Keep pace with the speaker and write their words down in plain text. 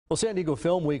Well, San Diego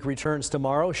Film Week returns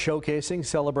tomorrow, showcasing,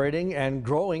 celebrating, and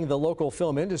growing the local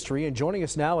film industry. And joining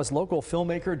us now is local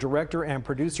filmmaker, director, and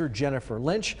producer Jennifer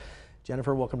Linch.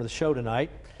 Jennifer, welcome to the show tonight.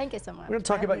 Thank you so much. We're going to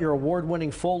talk about your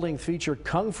award-winning full-length feature,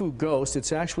 Kung Fu Ghost.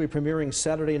 It's actually premiering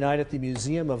Saturday night at the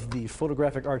Museum of the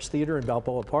Photographic Arts Theater in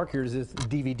Balboa Park. Here's this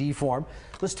DVD form.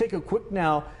 Let's take a quick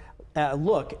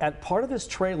look at part of this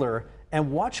trailer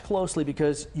and watch closely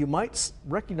because you might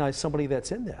recognize somebody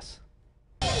that's in this.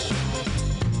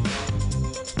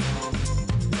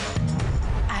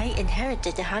 I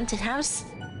inherited the haunted house.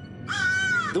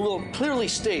 The will clearly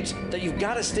states that you've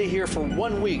got to stay here for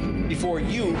 1 week before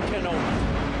you can own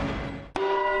it.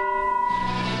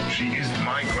 She is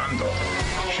my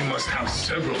granddaughter. She must have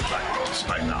several black belts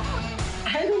by now.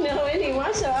 I don't know any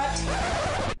martial arts.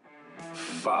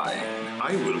 Fine,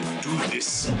 I will do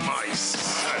this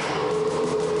myself.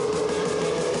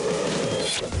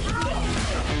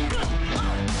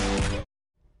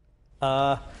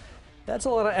 That's a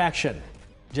lot of action.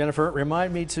 Jennifer,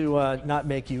 remind me to not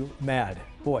make you mad.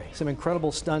 Boy, some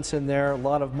incredible stunts in there, a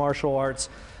lot of martial arts.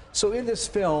 So in this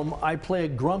film, I play a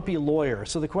grumpy lawyer.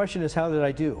 So the question is, how did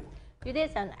I do? You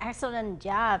did an excellent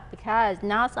job because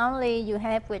not only you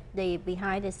have with the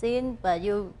behind the scene, but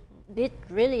you did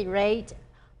really great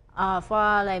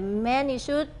for like many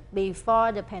shoots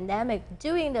before the pandemic,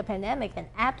 during the pandemic, and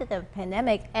after the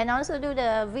pandemic, and also do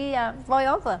the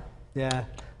voiceover. Yeah.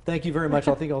 Thank you very much.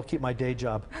 I think I'll keep my day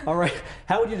job. All right.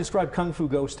 How would you describe Kung Fu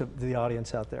Ghost to the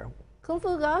audience out there? Kung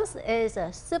Fu Ghost is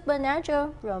a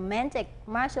supernatural romantic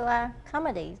martial art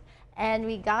comedy. And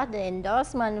we got the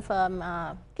endorsement from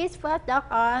Kids First Dog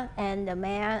Art and the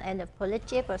mayor and the police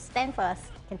chief of Stanford,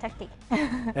 Kentucky.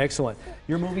 Excellent.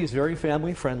 Your movie is very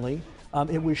family friendly.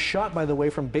 It was shot, by the way,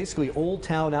 from basically Old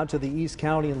Town out to the East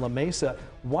County in La Mesa.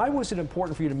 Why was it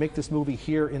important for you to make this movie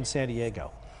here in San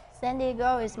Diego? San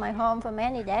Diego is my home for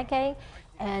many decades,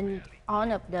 and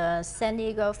one of the San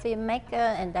Diego filmmaker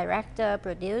and director,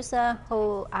 producer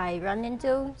who I run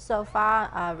into so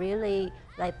far are really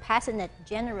like passionate,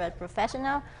 generous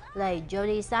professional, like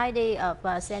Jody Seide of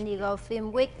San Diego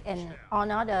Film Week and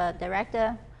all other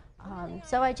director.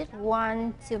 So I just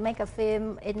want to make a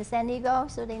film in San Diego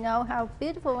so they know how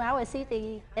beautiful our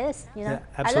city is, you know.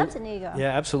 Yeah, I love San Diego.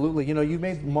 Yeah, absolutely. You know, you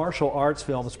made martial arts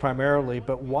films primarily,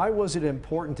 but why was it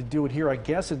important to do it here? I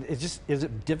guess is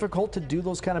it difficult to do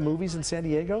those kind of movies in San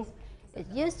Diego? It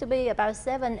used to be about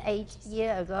 7-8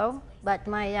 years ago, but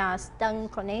my stunt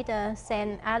coordinator,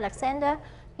 Sam Alexander,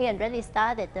 he already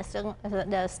started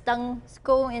the stunt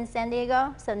school in San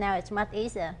Diego, so now it's much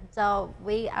easier. So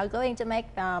we are going to make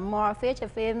more feature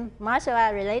film, martial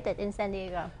art related in San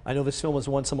Diego. I know this film has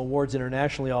won some awards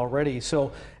internationally already.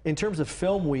 So in terms of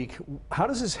Film Week, how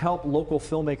does this help local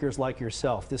filmmakers like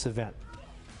yourself, this event?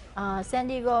 San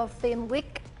Diego Film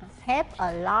Week help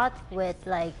a lot with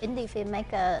like indie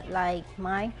filmmaker like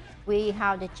mine. We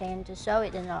have the chance to show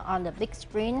it on the big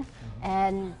screen,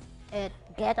 and it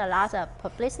get a lot of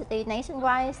publicity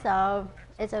nationwide, so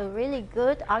it's a really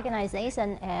good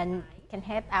organization and can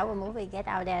help our movie get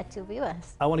out there to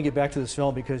viewers. I want to get back to this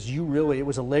film because it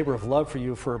was a labor of love for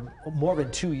you for more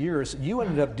than 2 years. You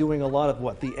ended up doing a lot of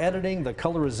what? The editing, the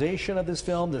colorization of this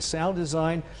film, the sound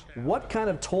design. What kind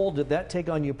of toll did that take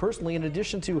on you personally, in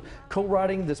addition to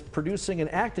co-writing, this producing,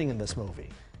 and acting in this movie?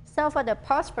 So for the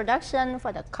post-production,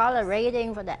 for the color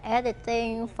rating, for the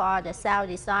editing, for the sound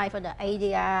design, for the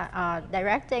ADR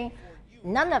directing,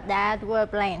 none of that were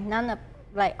planned.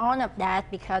 All of that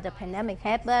because the pandemic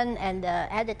happened and the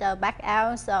editor backed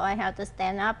out, so I had to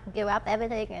stand up, give up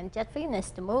everything, and just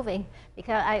finish the movie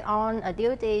because I own a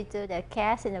duty to the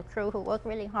cast and the crew who worked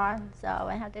really hard, so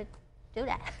I had to do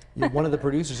that. One of the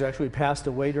producers actually passed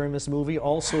away during this movie.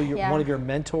 Also, one of your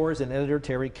mentors and editor,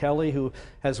 Terry Kelly, who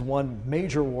has won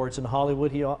major awards in Hollywood.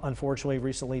 He unfortunately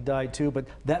recently died too, but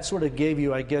that sort of gave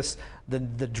you, I guess, the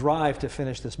drive to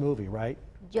finish this movie, right?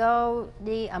 Joe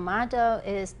D'Amato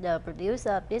is the producer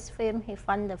of this film. He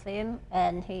funded the film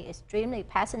and he is extremely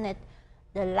passionate.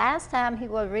 The last time he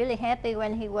was really happy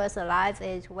when he was alive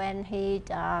is when he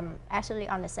actually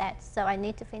on the set. So I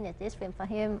need to finish this film for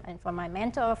him and for my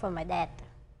mentor, for my dad.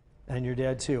 And your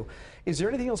dad too. Is there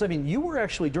anything else? I mean, you were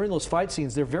actually, during those fight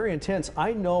scenes, they're very intense. I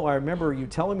remember you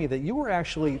telling me that you were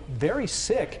actually very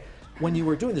sick when you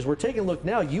were doing this. We're taking a look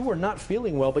now. You were not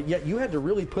feeling well, but yet you had to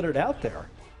really put it out there.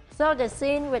 So the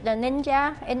scene with the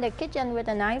ninja in the kitchen with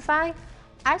the knife fight,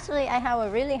 actually I have a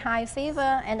really high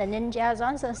fever and the ninja is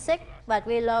also sick, but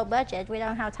we're low budget. We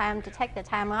don't have time to take the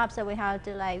time off, so we have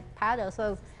to like paddle.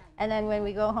 So, and then when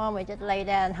we go home, we just lay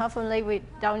down. Hopefully we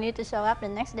don't need to show up the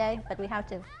next day, but we have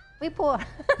to. We poor.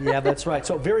 Yeah, that's right.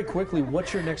 So very quickly,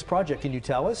 what's your next project? Can you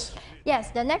tell us? Yes,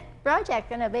 the next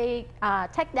project gonna be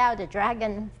Take Down the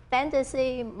Dragon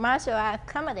fantasy martial art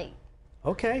comedy.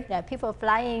 Okay. Yeah, people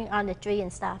flying on the tree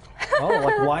and stuff. Oh,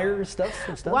 like wire stuff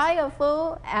and stuff? Wire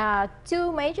fu,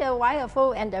 2 major wire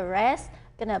fu, and the rest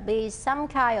gonna be some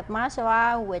kind of martial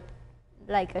art with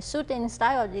like a shooting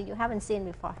style that you haven't seen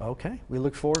before. Okay, we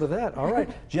look forward to that. All right,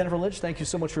 Jennifer Linch, thank you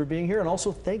so much for being here, and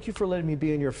also thank you for letting me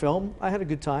be in your film. I had a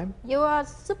good time. You are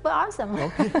super awesome.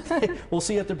 Okay, we'll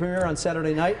see you at the premiere on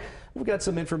Saturday night. We've got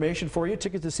some information for you.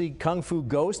 Tickets to see Kung Fu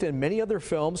Ghost and many other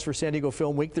films for San Diego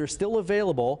Film Week. They're still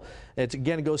available. It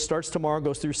starts tomorrow,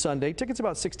 goes through Sunday. Tickets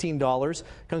about $16.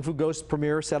 Kung Fu Ghost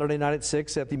premiere Saturday night at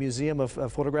 6 at the Museum of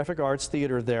Photographic Arts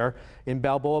Theater there in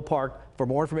Balboa Park. For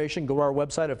more information, go to our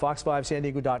website at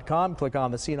fox5sandiego.com. Click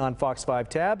on the Scene on Fox 5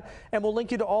 tab, and we'll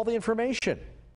link you to all the information.